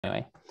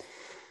Anyway,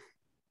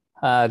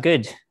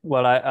 good.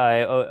 Well,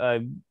 I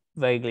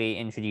vaguely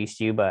introduced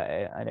you, but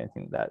I don't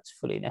think that's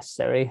fully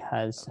necessary,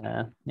 as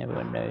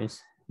everyone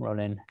knows.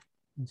 Rollin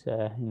is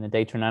in the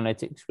data and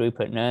analytics group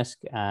at NERSC,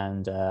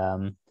 and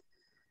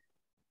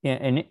yeah,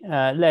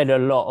 and led a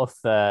lot of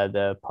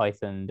the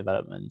Python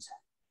development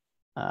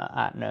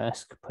at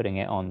NERSC, putting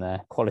it on the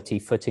quality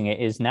footing it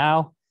is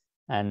now.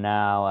 And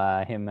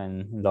now him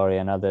and Laurie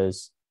and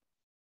others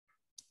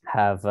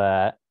have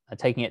are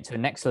taking it to the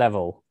next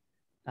level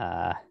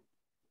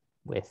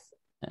with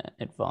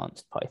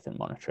advanced Python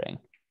monitoring.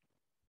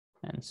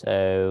 And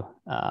so,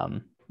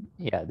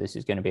 yeah, this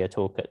is going to be a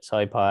talk at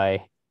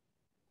SciPy,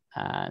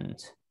 and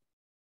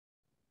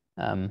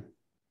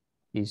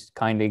he's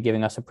kindly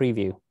giving us a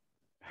preview.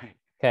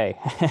 Okay.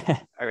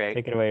 All right.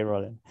 Take it away,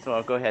 Rollin. So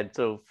I'll go ahead.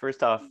 So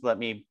first off, let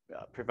me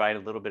provide a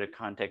little bit of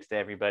context to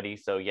everybody.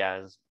 So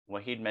yeah, as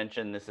Wahid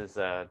mentioned, this is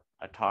a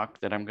talk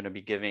that I'm going to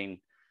be giving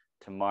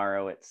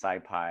tomorrow at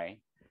SciPy.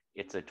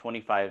 It's a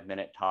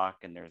 25-minute talk,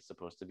 and there's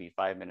supposed to be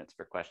 5 minutes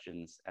for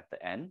questions at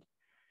the end.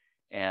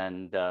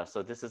 And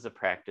so this is a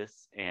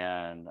practice,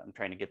 and I'm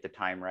trying to get the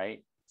time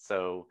right.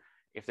 So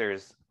if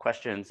there's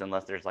questions,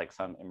 unless there's like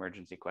some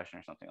emergency question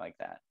or something like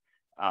that,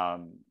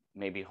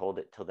 maybe hold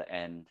it till the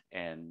end.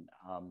 And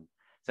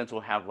since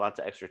we'll have lots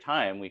of extra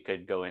time, we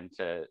could go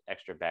into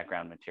extra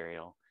background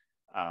material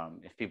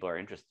if people are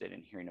interested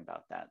in hearing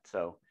about that.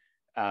 So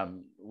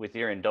with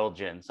your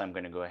indulgence, I'm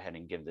going to go ahead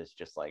and give this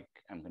just like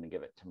I'm going to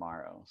give it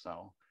tomorrow. So,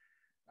 all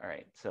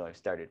right, so I've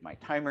started my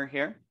timer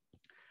here.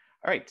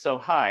 All right, so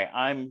hi,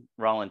 I'm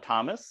Rollin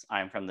Thomas.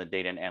 I'm from the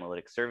Data and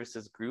Analytics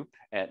Services group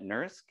at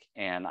NERSC,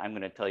 and I'm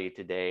going to tell you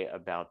today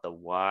about the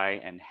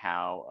why and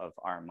how of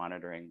our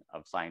monitoring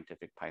of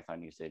scientific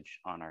Python usage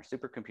on our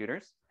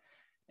supercomputers.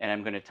 And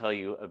I'm going to tell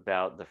you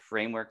about the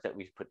framework that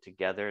we've put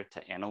together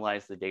to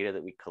analyze the data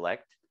that we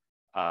collect,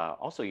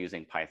 also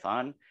using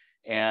Python,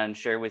 and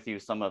share with you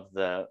some of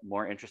the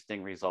more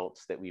interesting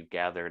results that we've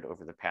gathered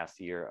over the past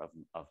year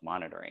of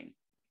monitoring.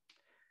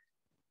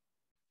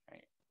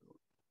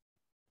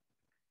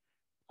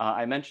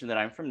 I mentioned that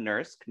I'm from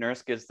NERSC.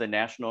 NERSC is the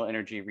National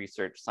Energy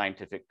Research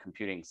Scientific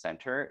Computing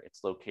Center.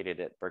 It's located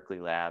at Berkeley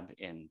Lab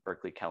in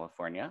Berkeley,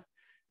 California.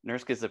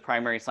 NERSC is the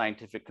primary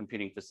scientific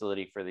computing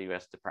facility for the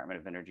US Department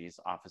of Energy's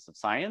Office of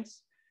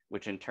Science,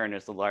 which in turn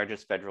is the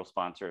largest federal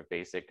sponsor of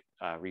basic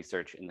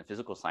research in the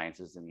physical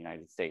sciences in the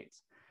United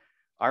States.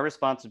 Our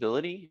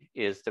responsibility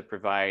is to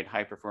provide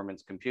high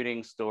performance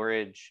computing,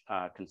 storage,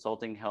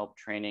 consulting help,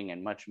 training,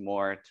 and much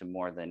more to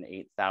more than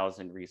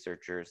 8,000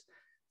 researchers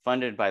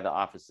funded by the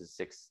office's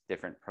 6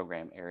 different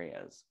program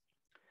areas.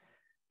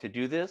 To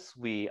do this,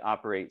 we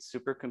operate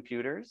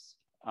supercomputers,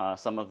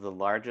 some of the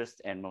largest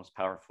and most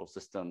powerful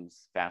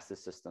systems,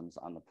 fastest systems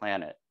on the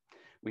planet.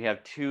 We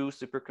have 2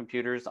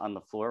 supercomputers on the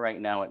floor right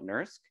now at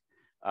NERSC.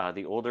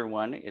 The older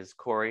one is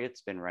Cori.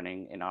 It's been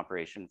running in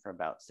operation for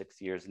about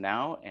 6 years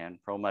now, and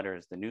Perlmutter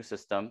is the new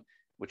system,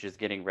 which is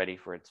getting ready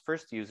for its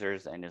first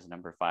users and is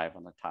number 5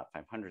 on the top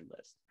 500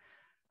 list.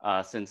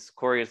 Since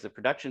Cori is the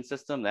production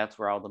system, that's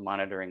where all the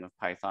monitoring of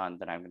Python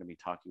that I'm going to be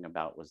talking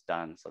about was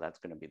done. So that's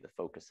going to be the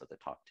focus of the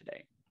talk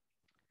today.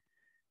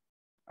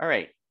 All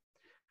right.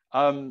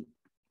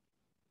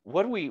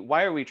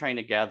 Why are we trying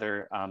to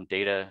gather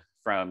data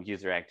from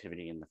user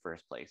activity in the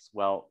first place?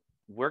 Well,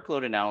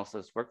 workload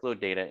analysis, workload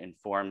data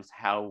informs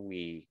how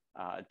we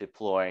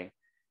deploy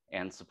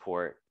and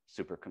support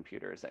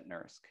supercomputers at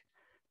NERSC.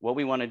 What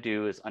we want to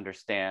do is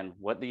understand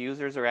what the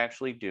users are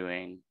actually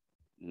doing,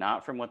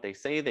 not from what they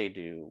say they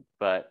do,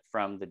 but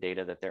from the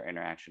data that their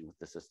interaction with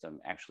the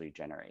system actually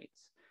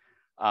generates.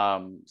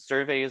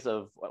 Surveys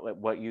of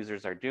what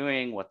users are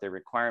doing, what their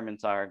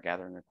requirements are,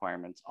 gathering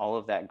requirements, all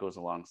of that goes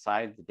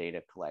alongside the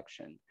data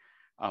collection.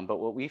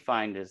 But what we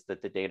find is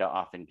that the data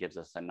often gives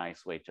us a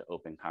nice way to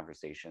open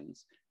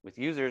conversations with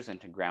users and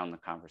to ground the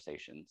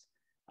conversations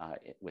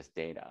with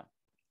data.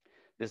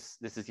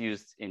 This is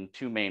used in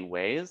 2 main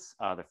ways.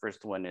 The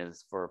first one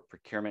is for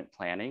procurement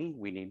planning.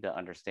 We need to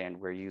understand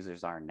where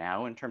users are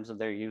now in terms of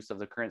their use of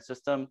the current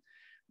system,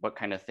 what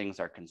kind of things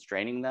are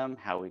constraining them,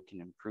 how we can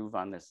improve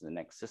on this in the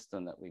next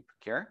system that we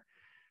procure,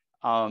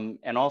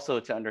 and also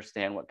to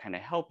understand what kind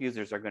of help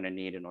users are going to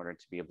need in order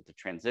to be able to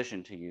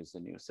transition to use the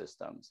new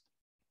systems.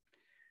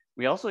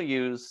 We also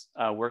use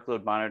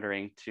workload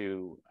monitoring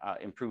to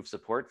improve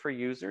support for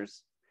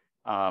users,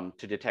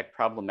 to detect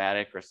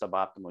problematic or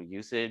suboptimal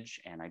usage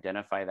and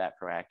identify that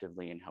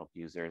proactively and help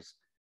users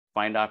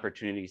find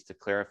opportunities to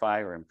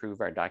clarify or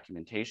improve our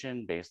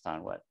documentation based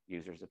on what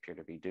users appear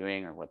to be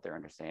doing or what their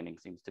understanding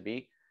seems to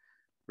be.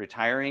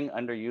 Retiring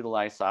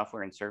underutilized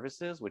software and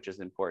services, which is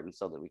important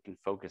so that we can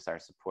focus our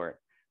support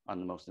on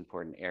the most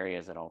important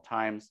areas at all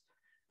times.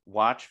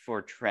 Watch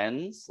for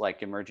trends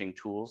like emerging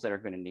tools that are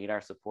going to need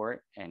our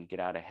support and get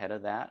out ahead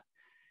of that.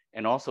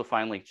 And also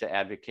finally, to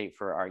advocate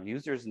for our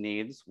users'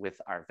 needs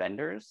with our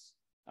vendors,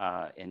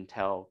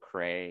 Intel,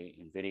 Cray,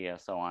 NVIDIA,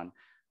 so on,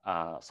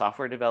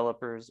 software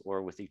developers,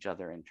 or with each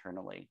other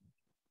internally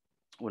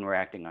when we're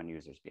acting on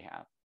users'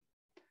 behalf.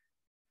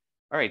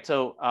 All right,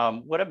 so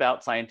what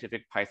about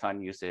scientific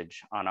Python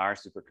usage on our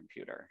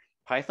supercomputer?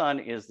 Python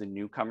is the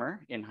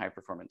newcomer in high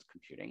performance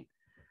computing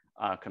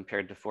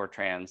compared to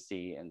Fortran,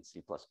 C, and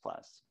C++.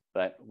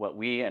 But what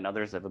we and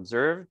others have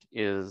observed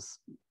is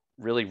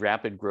really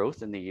rapid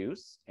growth in the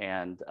use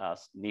and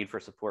need for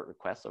support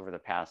requests over the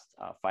past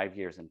 5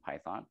 years in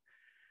Python,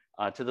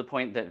 to the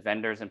point that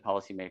vendors and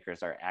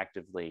policymakers are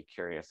actively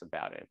curious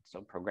about it.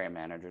 So program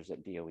managers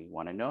at DOE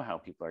want to know how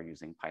people are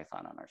using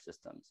Python on our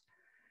systems.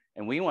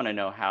 And we want to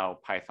know how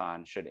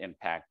Python should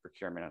impact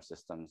procurement of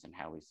systems and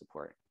how we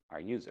support our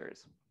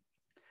users.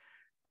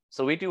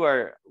 So we do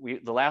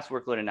the last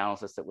workload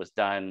analysis that was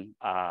done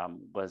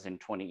was in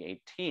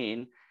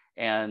 2018.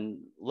 And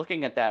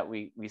looking at that,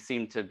 we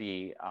seem to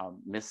be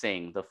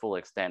missing the full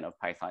extent of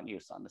Python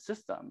use on the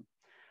system.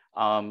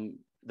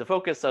 The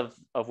focus of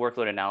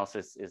workload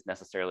analysis is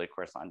necessarily, of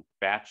course, on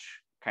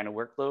batch kind of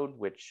workload,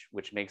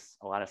 which makes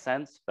a lot of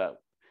sense. But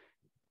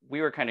we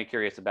were kind of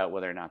curious about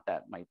whether or not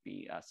that might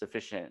be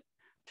sufficient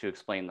to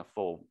explain the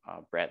full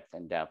breadth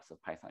and depth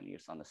of Python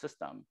use on the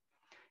system.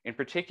 In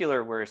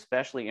particular, we're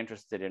especially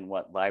interested in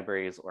what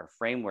libraries or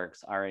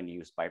frameworks are in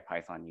use by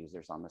Python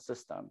users on the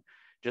system.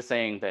 Just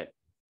saying that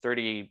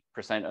 30%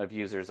 of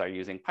users are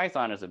using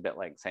Python is a bit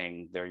like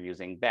saying they're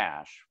using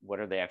Bash. What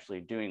are they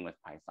actually doing with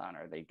Python?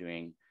 Are they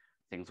doing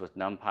things with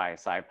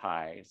NumPy,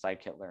 SciPy,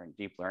 scikit-learn,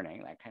 deep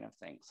learning, that kind of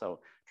thing?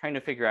 So trying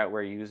to figure out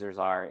where users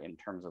are in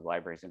terms of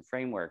libraries and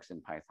frameworks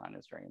in Python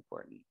is very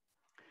important.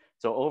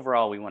 So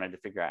overall, we wanted to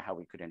figure out how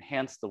we could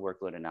enhance the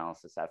workload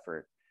analysis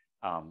effort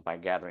by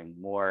gathering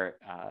more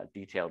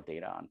detailed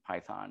data on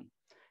Python.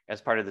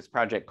 As part of this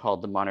project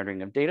called the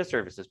Monitoring of Data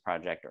Services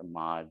Project, or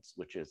MODS,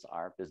 which is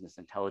our business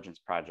intelligence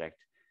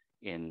project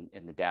in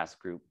the Dask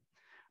group,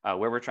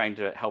 where we're trying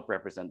to help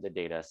represent the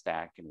data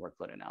stack in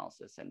workload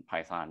analysis, and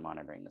Python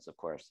monitoring is, of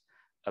course,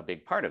 a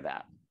big part of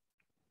that.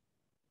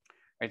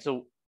 Right,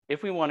 so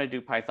if we want to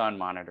do Python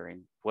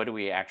monitoring, what do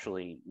we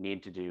actually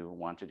need to do,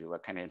 want to do?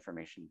 What kind of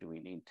information do we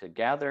need to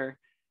gather?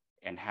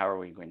 And how are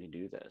we going to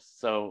do this?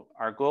 So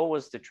our goal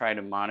was to try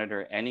to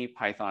monitor any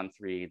Python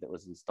 3 that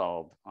was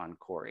installed on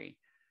Cori,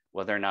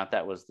 whether or not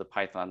that was the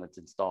Python that's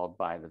installed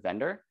by the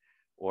vendor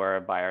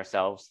or by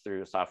ourselves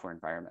through a software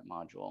environment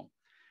module.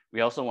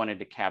 We also wanted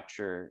to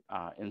capture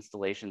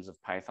installations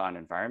of Python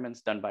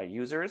environments done by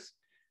users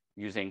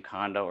using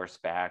Conda or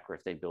SPAC, or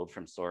if they build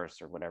from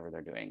source or whatever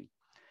they're doing.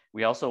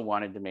 We also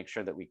wanted to make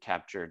sure that we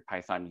captured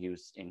Python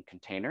use in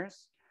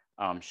containers.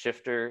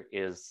 Shifter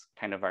is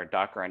kind of our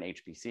Docker on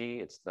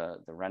HPC. It's the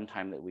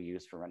runtime that we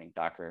use for running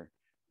Docker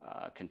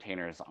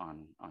containers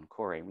on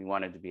Cori. We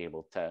wanted to be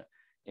able to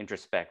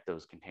introspect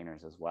those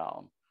containers as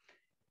well.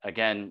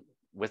 Again,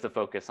 with a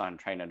focus on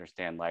trying to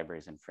understand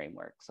libraries and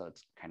frameworks. So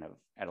it's kind of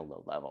at a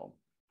low level.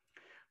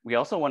 We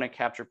also want to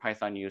capture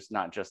Python use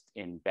not just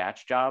in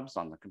batch jobs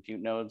on the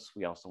compute nodes.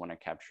 We also want to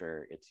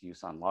capture its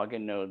use on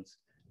login nodes,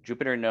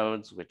 Jupyter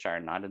nodes, which are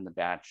not in the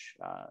batch,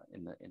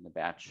 in the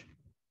batch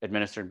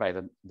administered by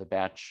the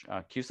batch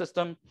queue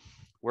system,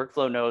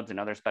 workflow nodes and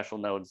other special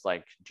nodes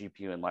like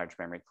GPU and large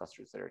memory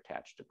clusters that are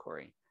attached to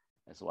Cori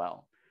as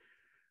well.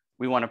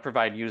 We want to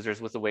provide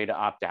users with a way to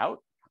opt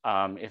out.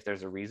 If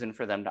there's a reason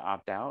for them to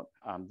opt out,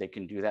 they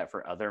can do that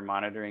for other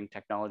monitoring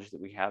technologies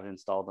that we have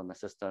installed on the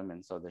system.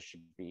 And so this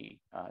should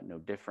be no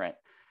different.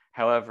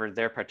 However,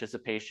 their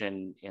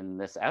participation in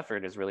this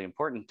effort is really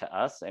important to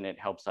us, and it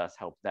helps us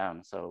help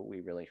them. So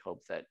we really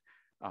hope that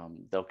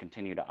they'll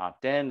continue to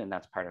opt in, and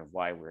that's part of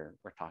why we're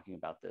talking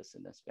about this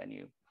in this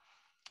venue.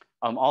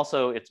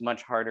 Also, it's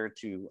much harder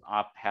to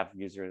have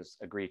users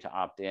agree to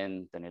opt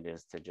in than it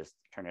is to just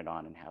turn it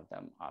on and have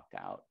them opt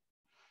out.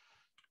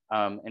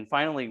 And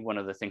finally, one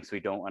of the things we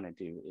don't want to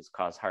do is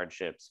cause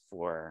hardships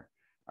for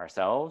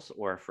ourselves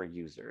or for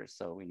users.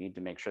 So we need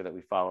to make sure that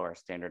we follow our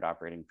standard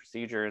operating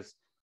procedures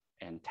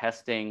and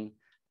testing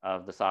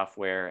of the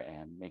software,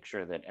 and make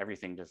sure that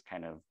everything just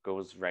kind of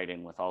goes right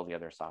in with all the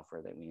other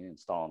software that we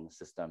install in the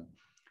system.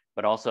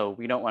 But also,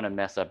 we don't want to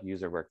mess up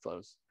user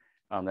workflows.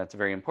 That's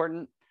very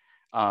important.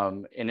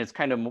 And it's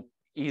kind of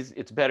easy.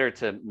 It's better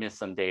to miss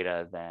some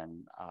data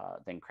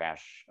than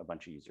crash a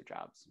bunch of user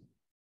jobs.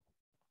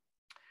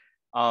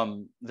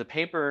 The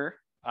paper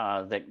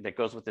that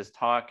goes with this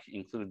talk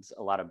includes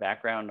a lot of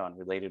background on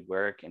related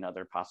work and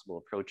other possible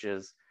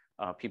approaches.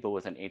 People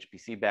with an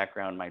HPC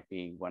background might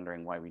be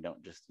wondering why we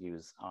don't just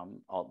use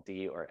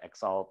Alt-D or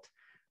Xalt.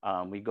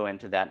 We go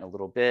into that in a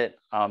little bit.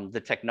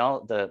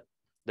 The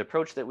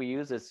approach that we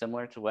use is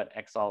similar to what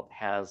Xalt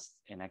has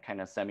in a kind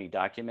of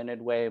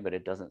semi-documented way, but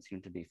it doesn't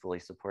seem to be fully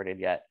supported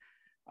yet.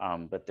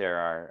 But there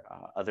are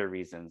other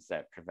reasons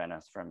that prevent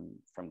us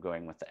from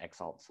going with the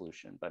Xalt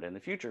solution. But in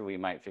the future, we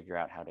might figure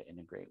out how to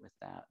integrate with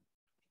that.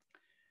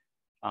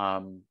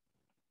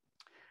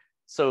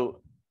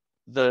 So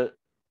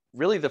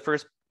really the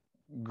first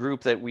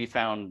group that we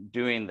found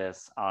doing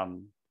this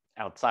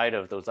outside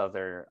of those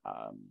other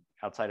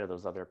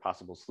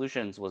possible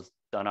solutions was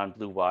done on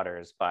Blue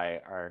Waters by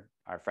our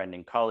friend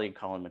and colleague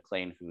Colin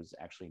McLean, who's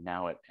actually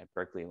now at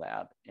Berkeley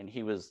Lab, and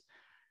he was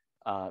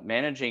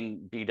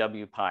managing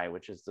BWPy,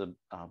 which is the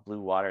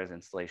Blue Waters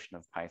installation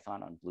of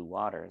Python on Blue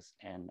Waters.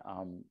 And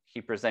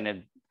he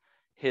presented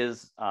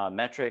his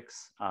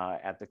metrics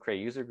at the Cray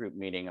user group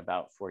meeting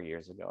about 4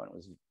 years ago. And it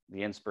was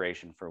the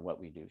inspiration for what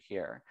we do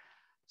here.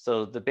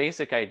 So the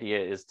basic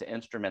idea is to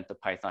instrument the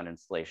Python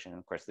installation.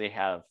 Of course, they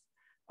have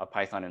a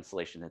Python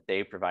installation that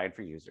they provide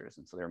for users.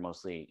 And so they're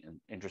mostly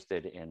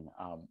interested in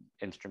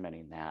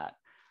instrumenting that.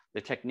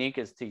 The technique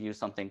is to use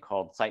something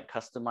called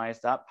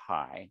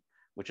site-customized.py,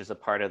 which is a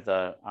part of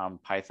the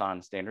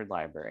Python standard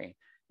library.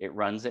 It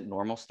runs at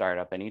normal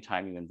startup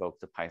anytime you invoke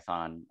the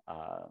Python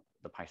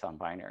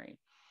binary.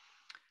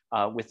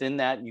 Within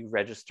that, you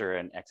register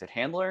an exit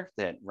handler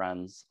that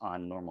runs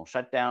on normal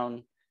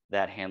shutdown.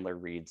 That handler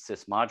reads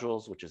sys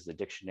modules, which is the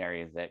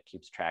dictionary that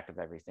keeps track of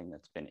everything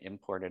that's been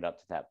imported up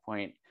to that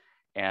point.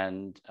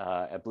 And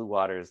at Blue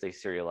Waters, they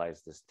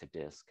serialize this to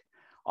disk.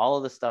 All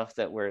of the stuff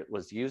that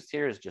was used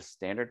here is just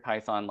standard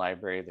Python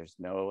library. There's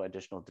no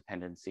additional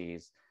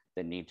dependencies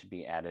that need to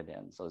be added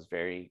in. So it's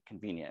very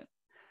convenient.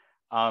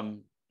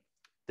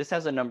 This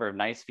has a number of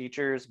nice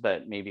features,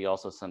 but maybe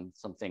also some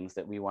things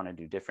that we want to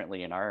do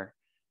differently in our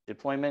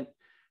deployment.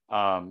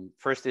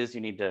 First is you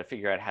need to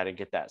figure out how to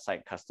get that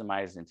site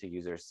customized into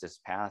user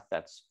syspath.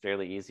 That's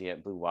fairly easy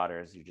at Blue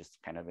Waters. You just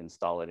kind of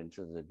install it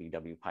into the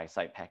BWPy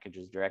site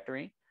packages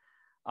directory.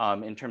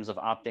 In terms of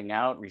opting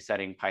out,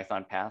 resetting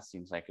Python path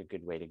seems like a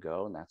good way to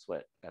go, and that's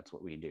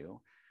what we do.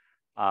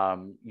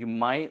 You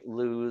might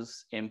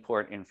lose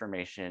import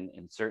information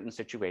in certain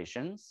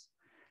situations.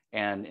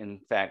 And in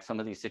fact,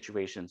 some of these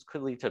situations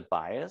could lead to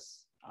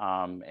bias.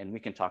 And we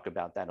can talk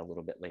about that a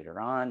little bit later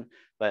on.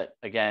 But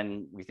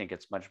again, we think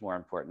it's much more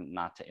important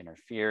not to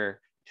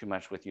interfere too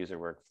much with user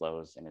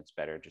workflows, and it's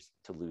better just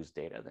to lose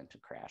data than to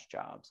crash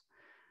jobs.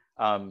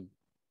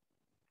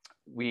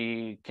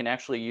 We can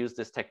actually use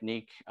this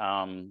technique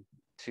to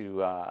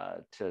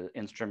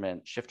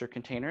instrument shifter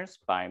containers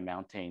by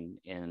mounting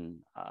in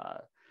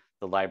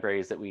the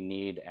libraries that we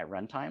need at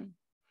runtime.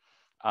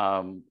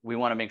 We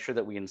want to make sure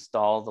that we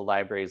install the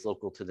libraries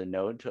local to the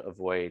node to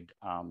avoid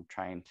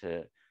trying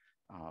to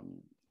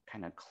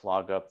kind of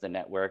clog up the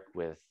network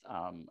with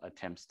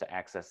attempts to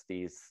access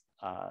these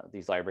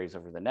libraries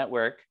over the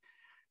network.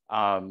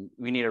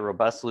 We need a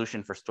robust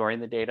solution for storing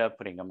the data.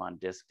 Putting them on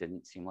disk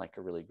didn't seem like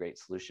a really great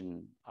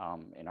solution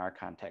in our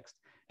context.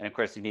 And of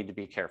course, you need to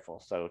be careful.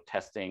 So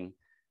testing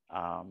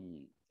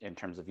in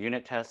terms of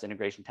unit tests,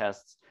 integration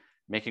tests,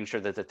 making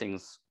sure that the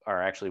things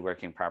are actually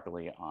working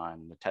properly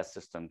on the test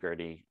system,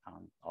 Gertie,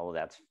 all of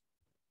that's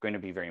going to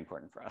be very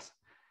important for us.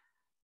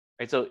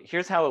 Right, so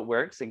here's how it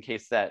works in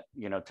case that,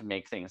 to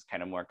make things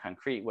kind of more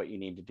concrete, what you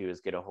need to do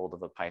is get a hold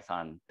of a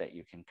Python that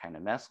you can kind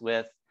of mess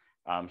with.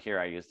 Here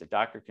I used a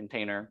Docker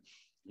container.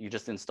 You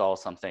just install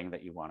something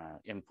that you want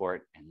to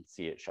import and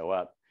see it show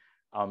up.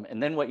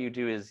 And then what you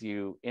do is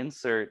you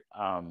insert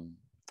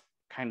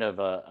kind of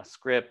a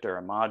script or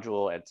a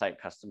module at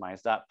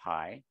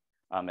site-customized.py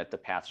at the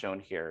path shown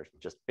here.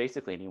 Just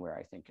basically anywhere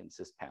I think in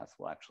syspath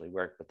will actually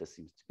work, but this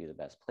seems to be the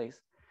best place.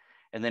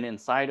 And then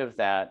inside of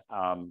that,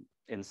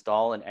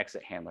 install an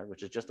exit handler,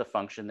 which is just a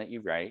function that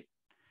you write,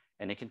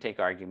 and it can take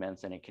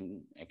arguments and it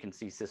can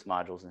see sys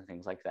modules and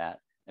things like that.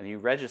 And you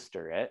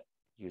register it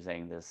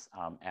using this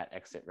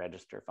 @exit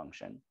register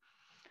function.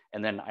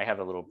 And then I have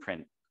a little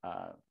print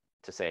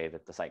to say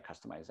that the site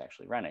customize is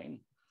actually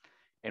running.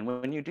 And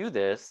when you do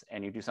this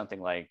and you do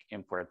something like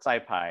import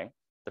SciPy,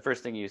 the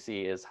first thing you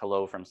see is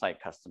hello from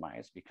site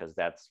customize, because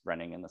that's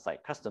running in the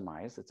site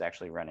customize. It's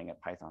actually running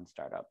at Python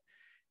startup.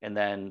 And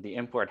then the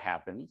import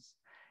happens.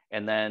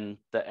 And then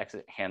the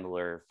exit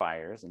handler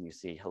fires and you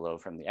see hello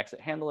from the exit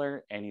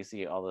handler, and you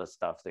see all the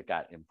stuff that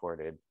got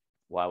imported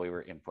while we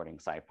were importing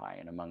SciPy.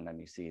 And among them,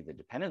 you see the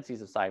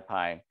dependencies of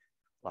SciPy,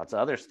 lots of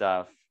other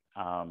stuff,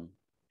 and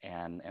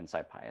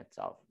SciPy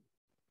itself.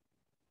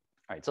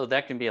 All right, so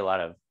that can be a lot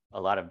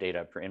of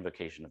data per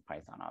invocation of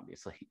Python,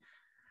 obviously.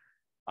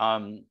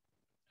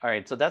 All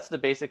right, so that's the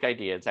basic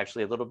idea. It's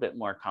actually a little bit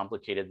more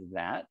complicated than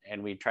that,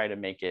 and we try to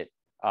make it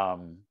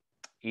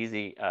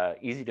easy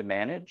to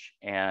manage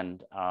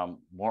and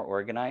more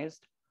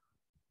organized.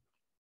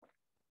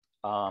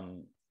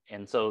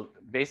 And so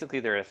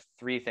basically there are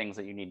 3 things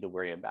that you need to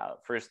worry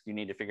about. First, you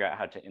need to figure out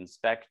how to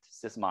inspect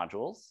sys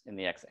modules in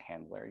the exit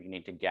handler. You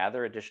need to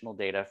gather additional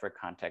data for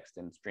context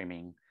and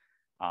streaming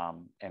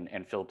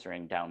and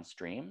filtering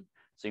downstream.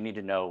 So you need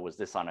to know, was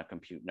this on a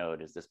compute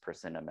node? Is this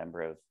person a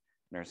member of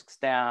NERSC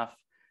staff?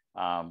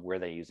 Were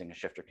they using a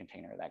shifter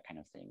container, that kind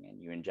of thing?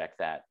 And you inject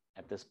that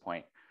at this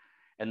point.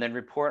 And then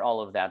report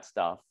all of that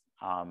stuff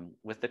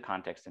with the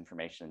context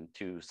information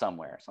to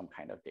somewhere, some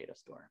kind of data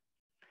store.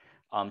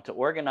 To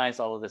organize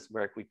all of this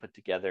work, we put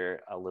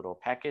together a little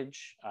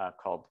package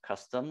called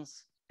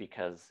customs,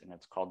 and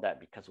it's called that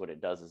because what it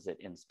does is it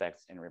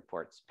inspects and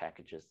reports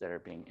packages that are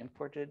being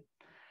imported.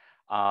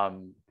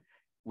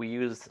 We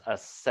use a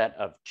set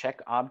of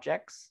check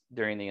objects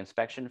during the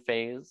inspection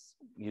phase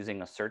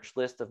using a search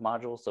list of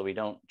modules. So we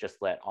don't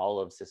just let all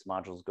of sys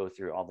modules go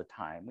through all the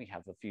time. We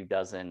have a few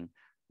dozen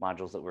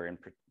modules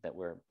that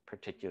we're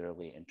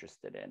particularly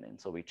interested in. And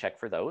so we check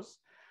for those.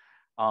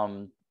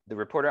 The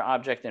reporter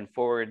object then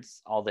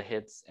forwards all the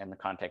hits and the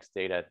context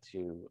data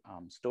to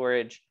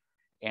storage.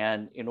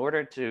 And in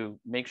order to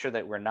make sure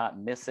that we're not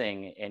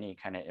missing any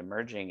kind of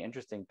emerging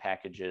interesting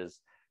packages,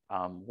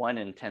 1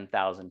 in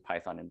 10,000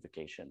 Python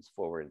invocations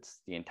forwards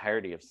the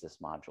entirety of sys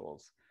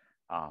modules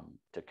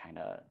to kind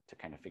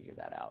of figure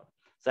that out.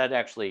 So that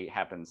actually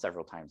happens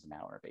several times an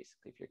hour,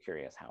 basically, if you're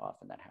curious how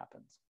often that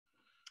happens.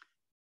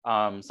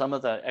 Some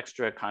of the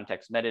extra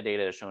context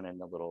metadata is shown in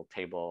the little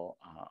table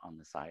on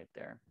the side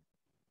there.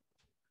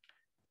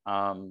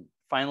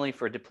 Finally,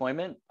 for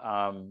deployment,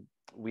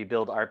 we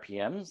build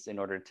RPMs in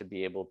order to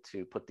be able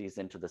to put these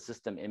into the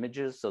system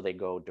images so they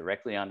go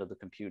directly onto the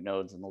compute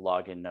nodes and the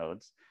login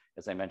nodes.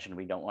 As I mentioned,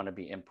 we don't want to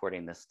be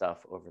importing this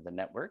stuff over the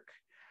network.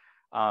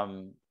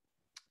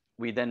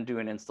 We then do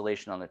an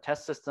installation on the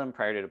test system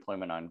prior to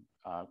deployment on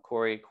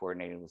Cori,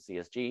 coordinated with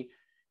CSG,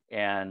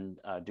 and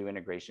do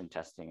integration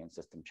testing and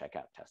system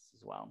checkout tests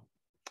as well.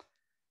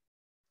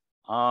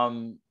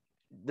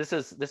 This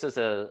is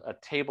a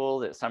table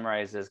that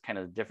summarizes kind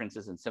of the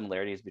differences and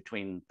similarities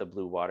between the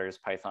Blue Waters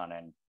Python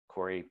and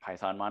Cori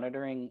Python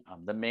monitoring.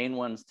 The main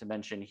ones to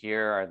mention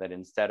here are that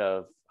instead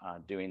of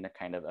doing the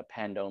kind of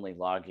append-only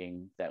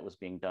logging that was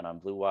being done on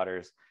Blue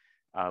Waters,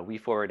 we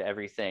forward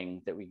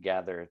everything that we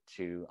gather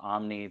to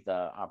Omni,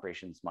 the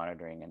operations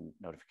monitoring and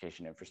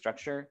notification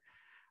infrastructure,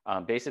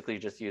 basically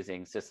just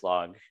using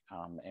syslog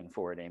and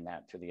forwarding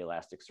that to the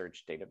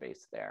Elasticsearch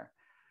database there.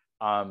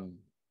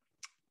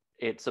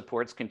 It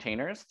supports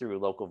containers through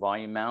local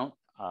volume mount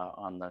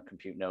on the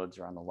compute nodes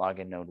or on the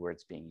login node where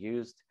it's being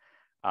used.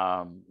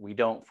 We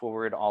don't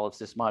forward all of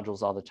sys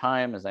modules all the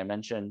time, as I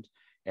mentioned,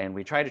 and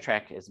we try to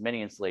track as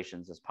many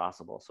installations as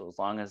possible. So as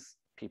long as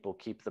people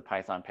keep the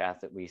Python path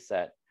that we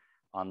set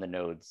on the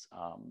nodes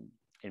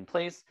in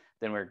place,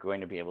 then we're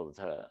going to be able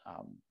to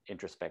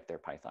introspect their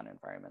Python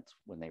environments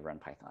when they run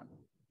Python,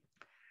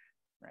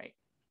 right?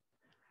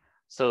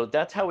 So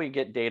that's how we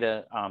get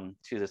data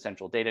to the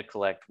central data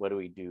collect. What do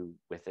we do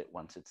with it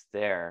once it's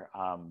there?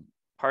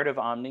 Part of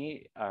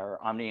Omni, our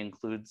Omni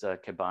includes a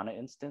Kibana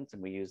instance,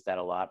 and we use that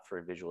a lot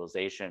for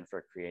visualization,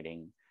 for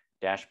creating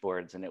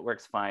dashboards, and it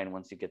works fine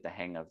once you get the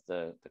hang of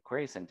the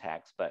query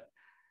syntax. But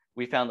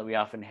we found that we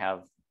often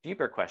have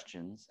deeper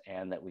questions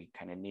and that we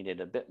kind of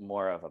needed a bit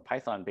more of a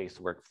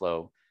Python-based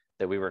workflow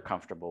that we were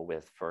comfortable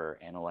with for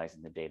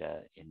analyzing the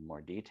data in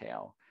more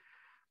detail.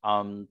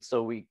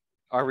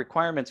 Our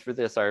requirements for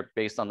this are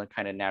based on the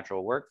kind of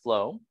natural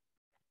workflow,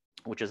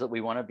 which is that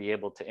we want to be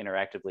able to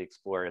interactively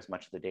explore as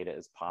much of the data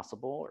as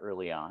possible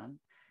early on.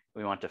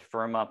 We want to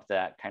firm up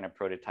that kind of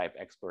prototype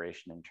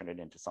exploration and turn it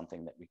into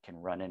something that we can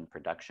run in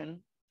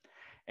production.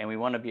 And we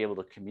want to be able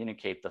to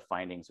communicate the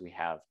findings we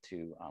have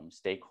to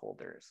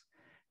stakeholders.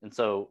 And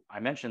so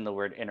I mentioned the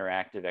word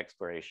interactive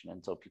exploration,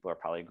 and so people are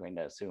probably going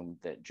to assume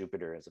that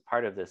Jupyter is a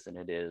part of this, and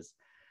it is.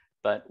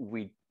 But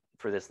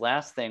for this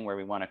last thing where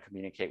we want to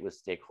communicate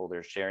with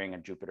stakeholders, sharing a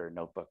Jupyter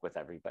notebook with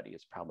everybody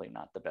is probably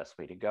not the best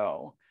way to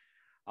go.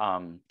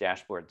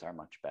 Dashboards are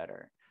much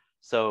better.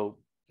 So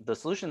the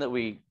solution that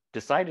we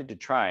decided to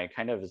try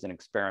kind of as an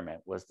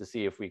experiment was to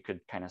see if we could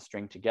kind of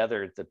string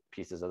together the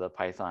pieces of the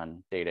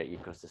Python data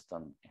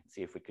ecosystem and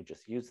see if we could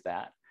just use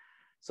that.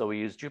 So we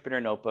use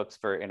Jupyter notebooks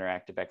for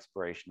interactive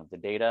exploration of the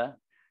data.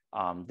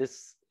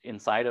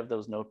 Inside of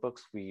those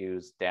notebooks, we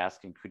use Dask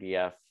and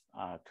QDF,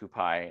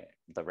 CuPy,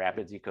 the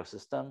Rapids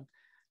ecosystem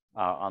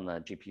on the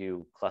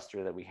GPU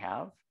cluster that we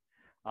have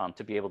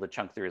to be able to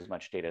chunk through as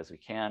much data as we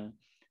can.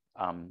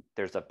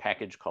 There's a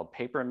package called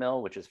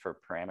Papermill, which is for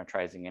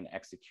parameterizing and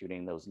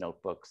executing those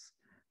notebooks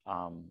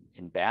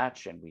in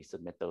batch, and we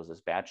submit those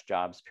as batch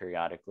jobs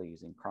periodically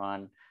using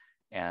cron.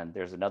 And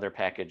there's another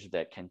package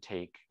that can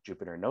take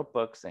Jupyter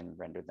notebooks and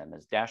render them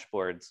as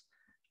dashboards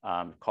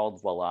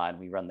called Voilà, and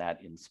we run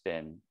that in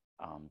Spin,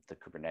 the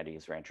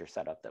Kubernetes rancher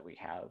setup that we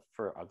have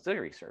for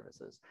auxiliary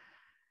services.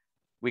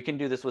 We can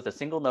do this with a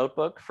single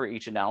notebook for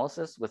each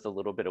analysis with a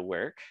little bit of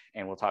work,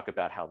 and we'll talk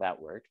about how that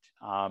worked.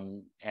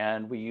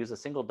 And we use a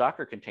single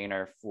Docker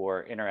container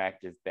for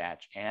interactive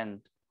batch and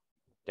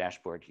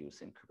dashboard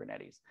use in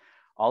Kubernetes.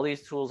 All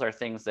these tools are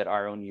things that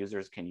our own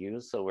users can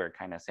use, so we're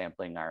kind of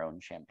sampling our own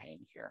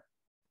champagne here.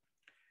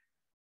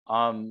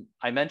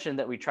 I mentioned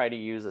that we try to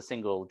use a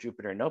single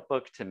Jupyter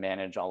notebook to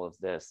manage all of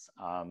this.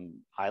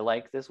 I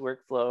like this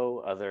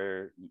workflow.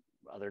 Other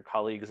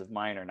colleagues of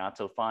mine are not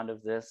so fond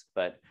of this,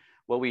 but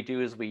what we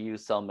do is we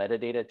use cell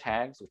metadata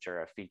tags, which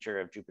are a feature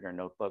of Jupyter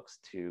notebooks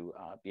to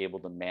be able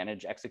to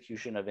manage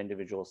execution of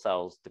individual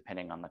cells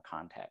depending on the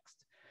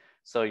context.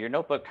 So your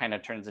notebook kind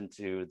of turns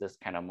into this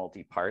kind of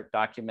multi-part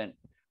document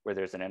where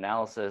there's an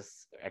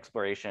analysis,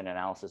 exploration,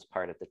 analysis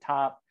part at the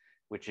top,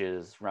 which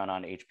is run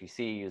on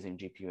HPC using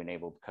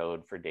GPU-enabled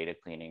code for data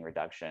cleaning,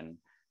 reduction,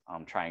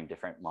 trying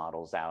different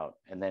models out,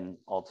 and then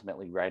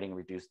ultimately writing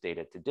reduced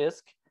data to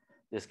disk.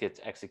 This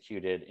gets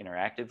executed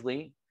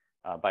interactively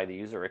by the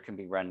user. It can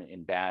be run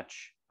in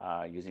batch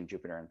using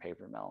Jupyter and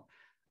Papermill.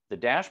 The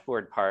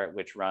dashboard part,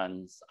 which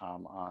runs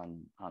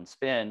on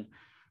Spin,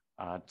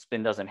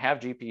 Spin doesn't have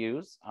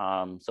GPUs,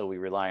 so we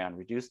rely on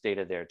reduced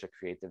data there to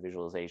create the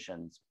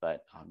visualizations,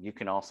 but you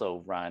can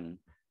also run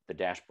the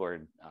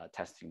dashboard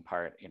testing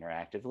part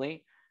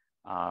interactively.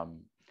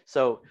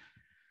 So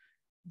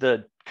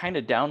the kind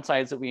of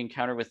downsides that we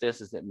encounter with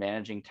this is that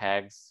managing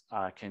tags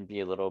can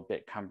be a little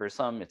bit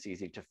cumbersome. It's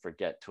easy to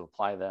forget to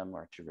apply them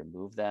or to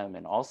remove them.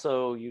 And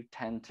also you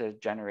tend to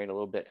generate a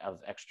little bit of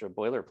extra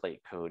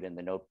boilerplate code in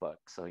the notebook.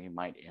 So you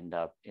might end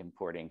up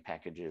importing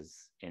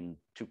packages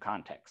into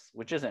context,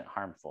 which isn't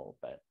harmful,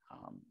 but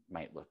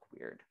might look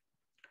weird.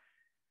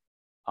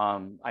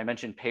 I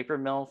mentioned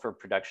Papermill for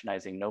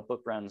productionizing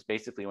notebook runs.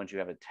 Basically, once you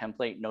have a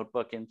template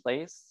notebook in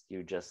place,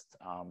 you just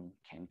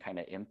can kind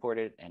of import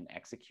it and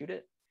execute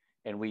it.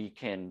 And we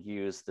can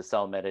use the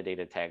cell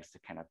metadata tags to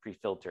kind of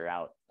pre-filter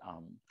out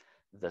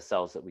the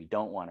cells that we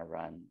don't want to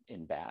run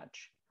in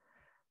batch.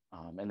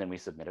 And then we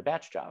submit a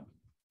batch job.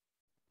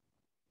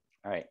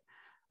 All right.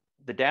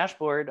 The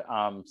dashboard,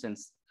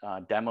 since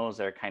demos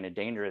are kind of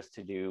dangerous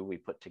to do, we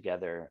put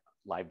together,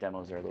 live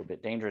demos are a little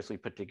bit dangerous. We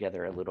put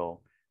together a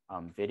little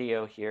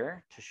video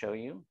here to show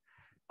you.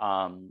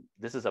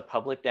 This is a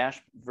public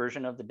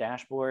version of the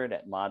dashboard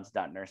at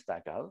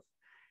mods.nersc.gov.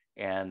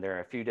 And there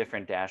are a few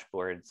different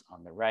dashboards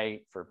on the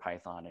right for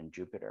Python and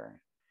Jupyter.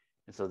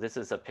 And so this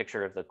is a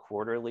picture of the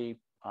quarterly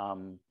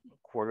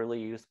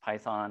used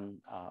Python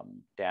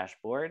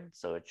dashboard.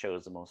 So it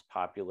shows the most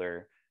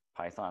popular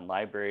Python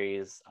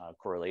libraries,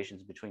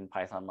 correlations between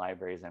Python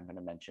libraries. I'm going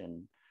to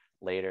mention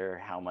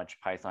later how much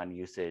Python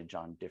usage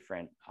on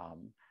different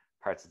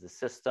parts of the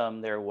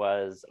system there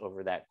was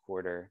over that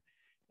quarter,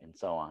 and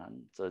so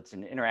on. So it's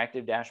an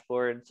interactive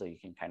dashboard, so you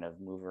can kind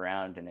of move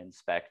around and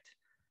inspect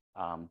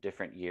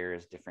different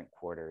years, different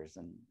quarters,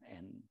 and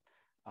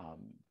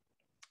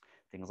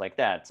things like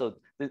that. So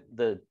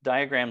the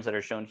diagrams that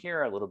are shown here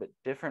are a little bit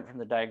different from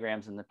the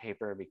diagrams in the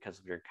paper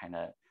because we're kind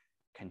of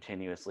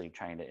continuously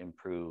trying to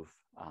improve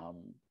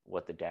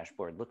what the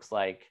dashboard looks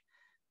like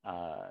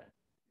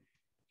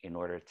in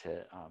order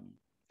to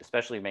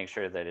especially make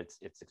sure that it's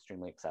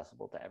extremely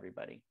accessible to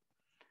everybody.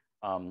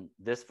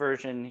 This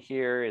version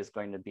here is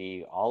going to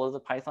be all of the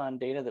Python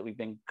data that we've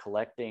been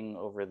collecting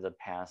over the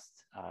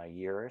past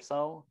year or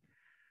so.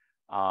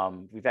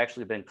 We've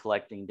actually been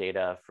collecting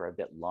data for a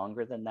bit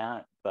longer than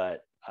that,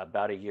 but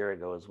about a year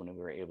ago is when we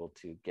were able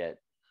to get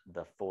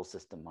the full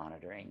system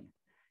monitoring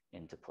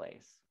into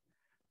place.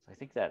 So I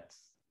think that's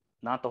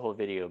not the whole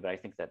video, but I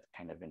think that's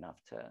kind of enough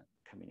to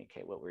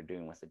communicate what we're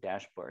doing with the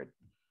dashboard.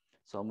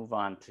 So I'll move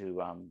on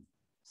to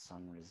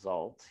some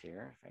results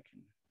here, if I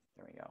can,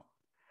 there we go.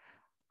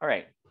 All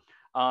right,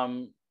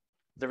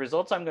 the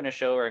results I'm gonna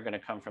show are gonna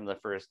come from the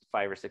first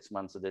 5 or 6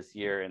 months of this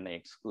year, and they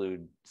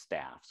exclude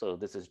staff. So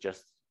this is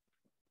just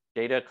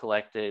data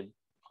collected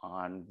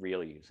on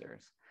real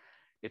users.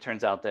 It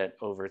turns out that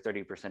over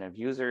 30% of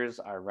users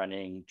are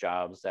running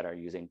jobs that are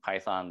using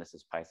Python. This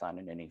is Python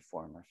in any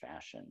form or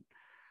fashion.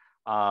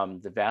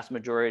 The vast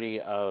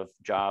majority of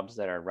jobs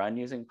that are run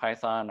using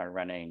Python are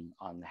running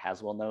on the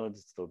Haswell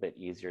nodes. It's a little bit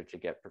easier to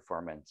get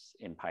performance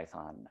in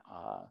Python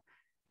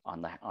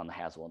on the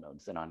Haswell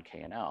nodes than on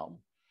KNL.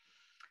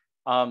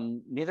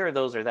 Neither of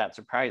those are that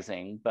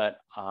surprising, but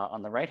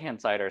on the right-hand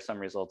side are some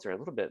results are a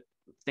little bit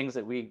things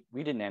that we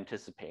didn't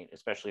anticipate,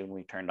 especially when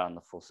we turned on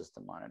the full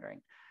system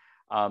monitoring.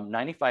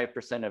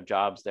 95% of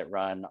jobs that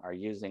run are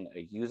using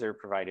a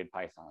user-provided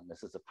Python.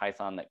 This is a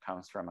Python that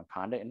comes from a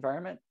Conda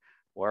environment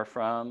or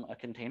from a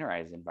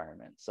containerized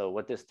environment. So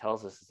what this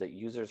tells us is that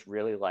users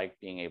really like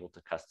being able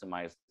to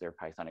customize their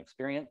Python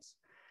experience.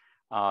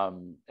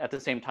 At the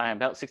same time,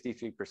 about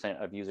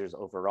 63% of users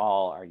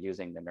overall are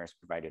using the NERSC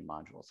provided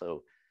module.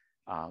 So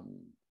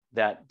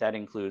that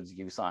includes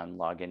use on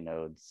login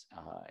nodes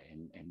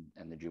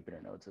and the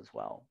Jupyter nodes as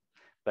well.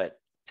 But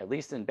at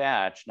least in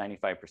batch,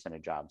 95%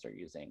 of jobs are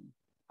using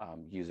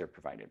user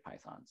provided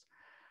Pythons.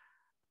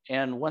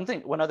 And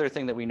one other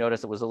thing that we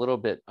noticed that was a little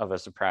bit of a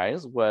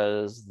surprise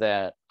was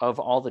that of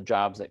all the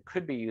jobs that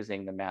could be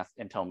using the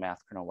Intel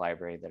math kernel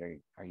library that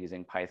are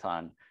using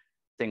Python,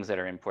 things that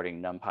are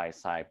importing NumPy,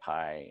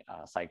 SciPy,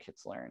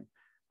 scikit-learn,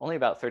 only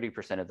about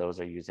 30% of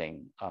those are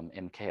using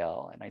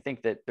MKL. And I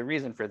think that the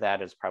reason for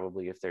that is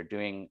probably if they're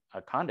doing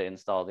a Conda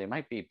install, they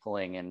might be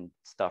pulling in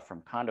stuff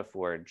from Conda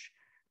Forge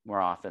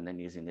more often than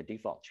using the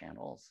default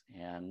channels,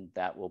 and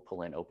that will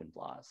pull in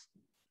OpenBLAS.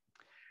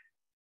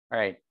 All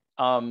right.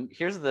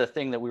 Here's the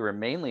thing that we were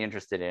mainly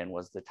interested in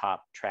was the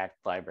top tracked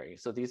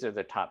libraries. So these are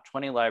the top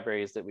 20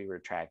 libraries that we were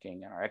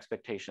tracking, and our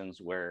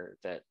expectations were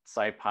that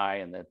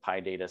SciPy and the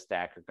PyData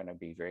stack are going to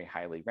be very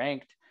highly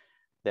ranked,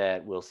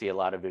 that we'll see a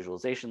lot of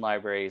visualization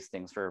libraries,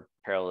 things for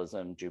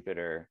parallelism,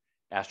 Jupyter,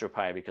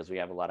 AstroPy, because we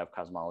have a lot of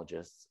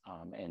cosmologists,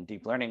 and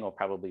deep learning will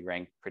probably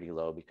rank pretty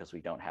low because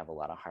we don't have a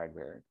lot of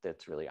hardware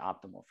that's really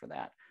optimal for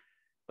that.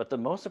 But the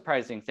most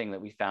surprising thing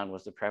that we found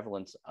was the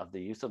prevalence of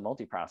the use of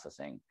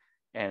multiprocessing.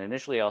 And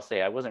initially I'll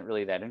say I wasn't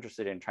really that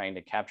interested in trying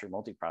to capture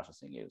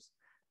multiprocessing use,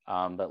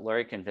 but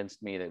Laurie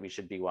convinced me that we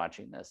should be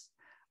watching this.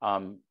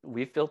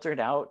 We filtered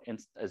out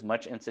as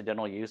much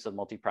incidental use of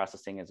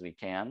multiprocessing as we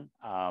can,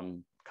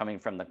 coming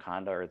from the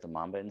Conda or the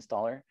Mamba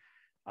installer.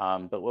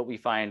 But what we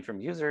find from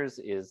users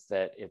is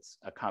that it's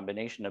a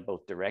combination of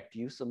both direct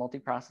use of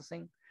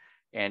multiprocessing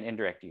and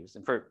indirect use.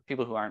 And for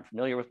people who aren't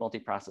familiar with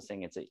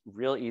multiprocessing, it's a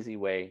real easy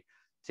way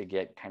to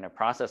get kind of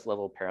process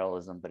level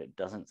parallelism, but it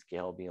doesn't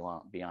scale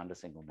beyond a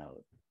single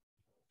node,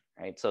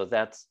 right? So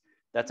that's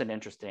an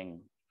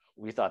interesting,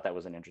 we thought that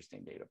was an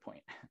interesting data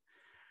point.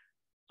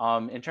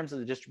 In terms of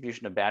the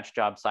distribution of batch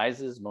job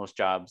sizes, most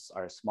jobs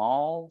are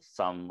small,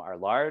 some are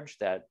large.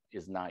 That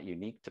is not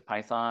unique to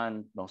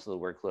Python. Most of the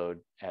workload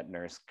at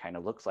NERSC kind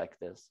of looks like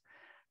this.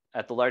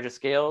 At the largest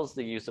scales,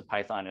 the use of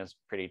Python is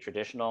pretty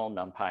traditional,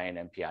 NumPy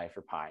and MPI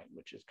for Pi,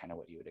 which is kind of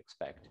what you would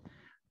expect.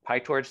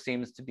 PyTorch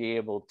seems to be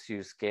able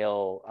to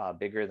scale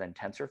bigger than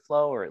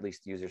TensorFlow, or at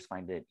least users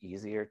find it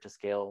easier to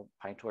scale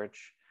PyTorch,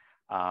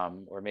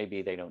 or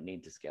maybe they don't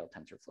need to scale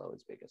TensorFlow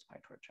as big as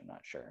PyTorch, I'm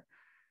not sure.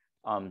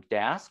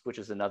 Dask, which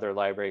is another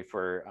library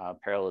for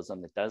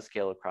parallelism that does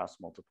scale across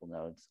multiple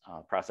nodes,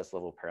 process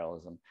level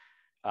parallelism.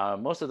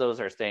 Most of those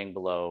are staying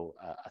below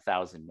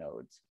 1,000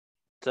 nodes.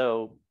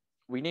 So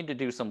we need to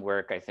do some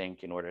work, I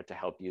think, in order to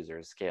help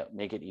users scale,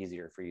 make it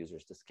easier for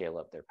users to scale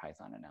up their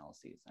Python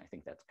analyses. I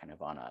think that's kind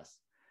of on us.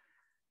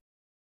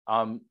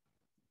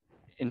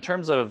 In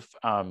terms of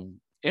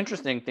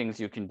interesting things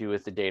you can do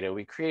with the data,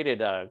 we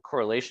created a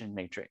correlation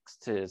matrix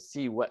to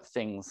see what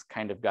things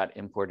kind of got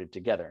imported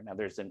together. Now,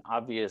 there's an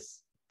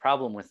obvious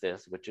problem with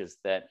this, which is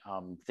that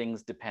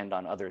things depend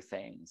on other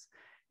things.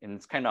 And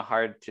it's kind of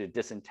hard to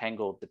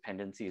disentangle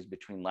dependencies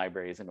between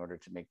libraries in order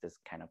to make this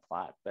kind of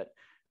plot. But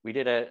we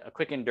did a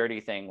quick and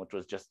dirty thing, which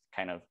was just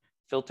kind of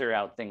filter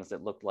out things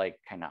that looked like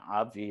kind of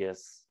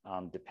obvious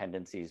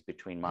dependencies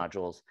between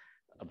modules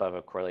above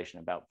a correlation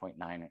of about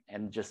 0.9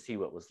 and just see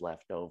what was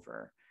left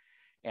over.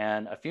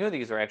 And a few of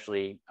these are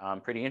actually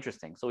pretty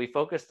interesting. So we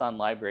focused on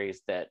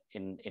libraries that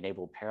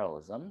enable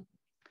parallelism,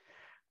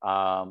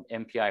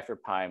 MPI for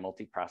Pi,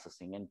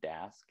 multiprocessing, and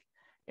Dask.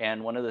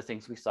 And one of the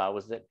things we saw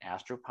was that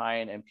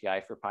AstroPy and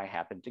MPI for Pi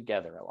happened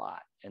together a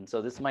lot. And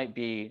so this might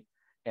be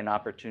an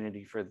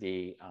opportunity for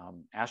the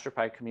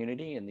AstroPy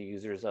community and the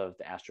users of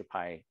the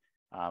AstroPy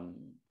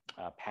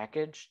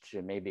package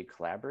to maybe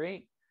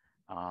collaborate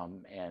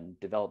and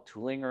develop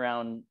tooling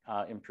around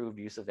improved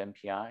use of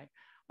MPI.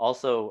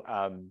 Also,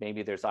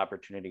 maybe there's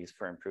opportunities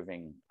for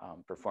improving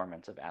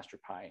performance of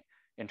AstroPy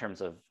in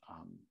terms of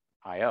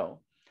I/O.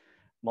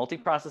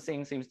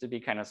 Multiprocessing seems to be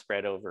kind of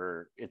spread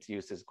over, its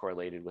use is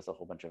correlated with a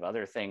whole bunch of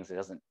other things. It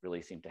doesn't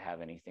really seem to have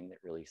anything that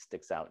really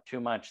sticks out too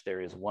much.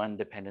 There is one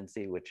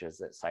dependency, which is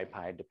that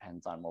SciPy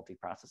depends on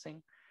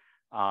multiprocessing.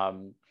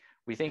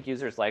 We think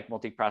users like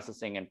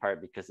multiprocessing in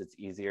part because it's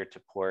easier to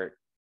port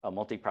a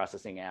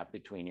multiprocessing app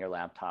between your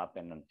laptop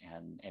and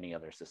any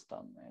other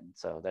system. And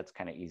so that's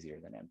kind of easier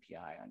than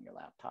MPI on your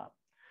laptop.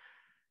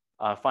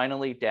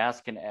 Finally,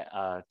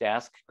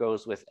 Dask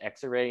goes with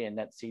Xarray and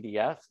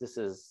NetCDF. This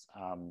is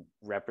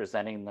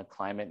representing the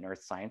climate and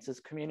earth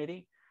sciences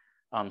community.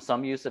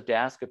 Some use of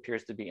Dask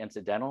appears to be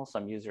incidental.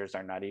 Some users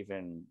are not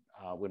even,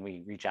 when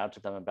we reach out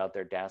to them about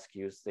their Dask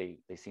use, they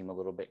seem a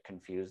little bit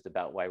confused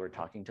about why we're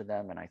talking to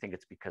them. And I think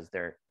it's because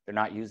they're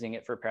not using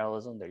it for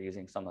parallelism. They're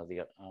using some of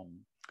the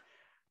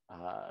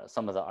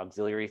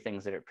auxiliary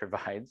things that it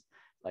provides,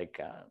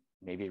 like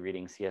maybe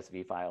reading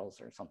CSV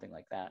files or something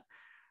like that.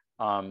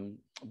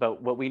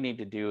 But what we need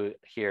to do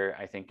here,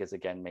 I think, is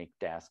again, make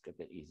Dask a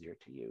bit easier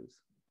to use.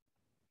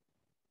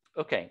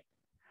 Okay,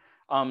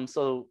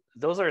 so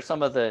those are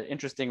some of the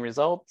interesting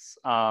results.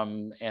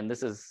 And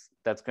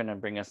that's gonna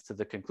bring us to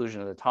the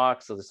conclusion of the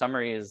talk. So the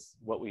summary is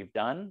what we've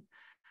done.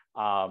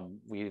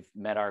 We've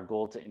met our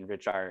goal to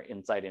enrich our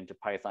insight into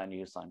Python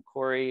use on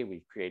Cori.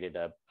 We've created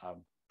a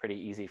pretty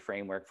easy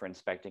framework for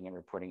inspecting and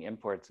reporting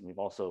imports. And we've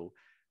also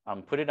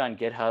put it on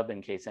GitHub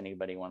in case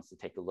anybody wants to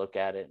take a look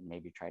at it and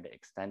maybe try to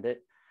extend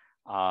it.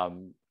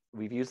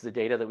 We've used the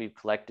data that we've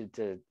collected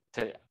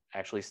to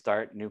actually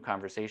start new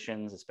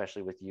conversations,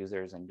 especially with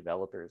users and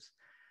developers.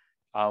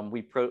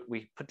 We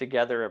put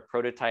together a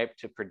prototype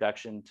to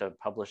production to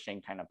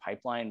publishing kind of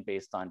pipeline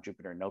based on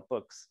Jupyter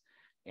notebooks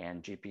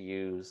and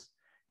GPUs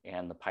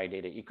and the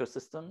PyData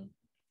ecosystem.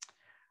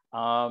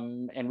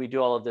 And we do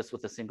all of this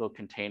with a single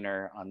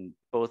container on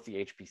both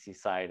the HPC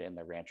side and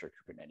the Rancher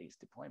Kubernetes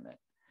deployment.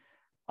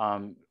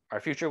 Our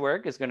future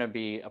work is going to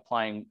be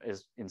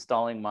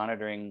installing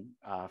monitoring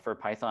for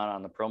Python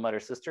on the Perlmutter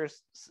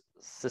sisters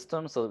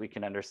system so that we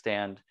can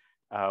understand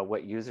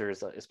what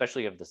users,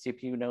 especially of the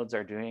CPU nodes,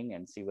 are doing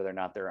and see whether or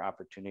not there are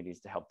opportunities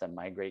to help them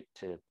migrate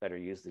to better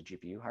use the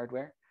GPU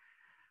hardware.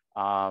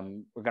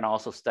 We're going to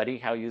also study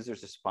how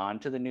users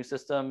respond to the new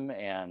system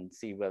and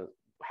see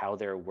how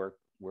their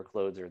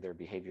workloads or their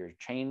behavior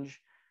change.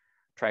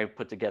 Try to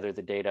put together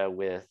the data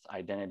with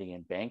identity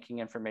and banking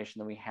information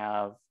that we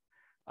have.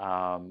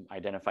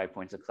 Identify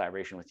points of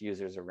collaboration with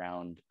users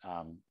around,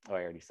 oh, I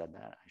already said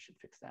that, I should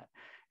fix that.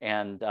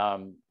 And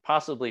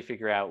possibly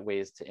figure out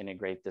ways to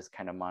integrate this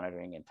kind of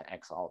monitoring into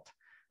Xalt,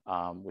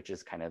 which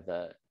is kind of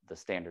the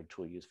standard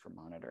tool used for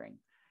monitoring.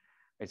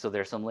 Right, so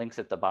there's some links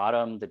at the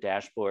bottom, the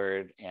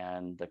dashboard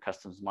and the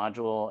customs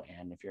module.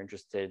 And if you're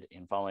interested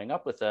in following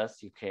up with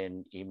us, you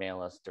can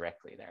email us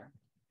directly there.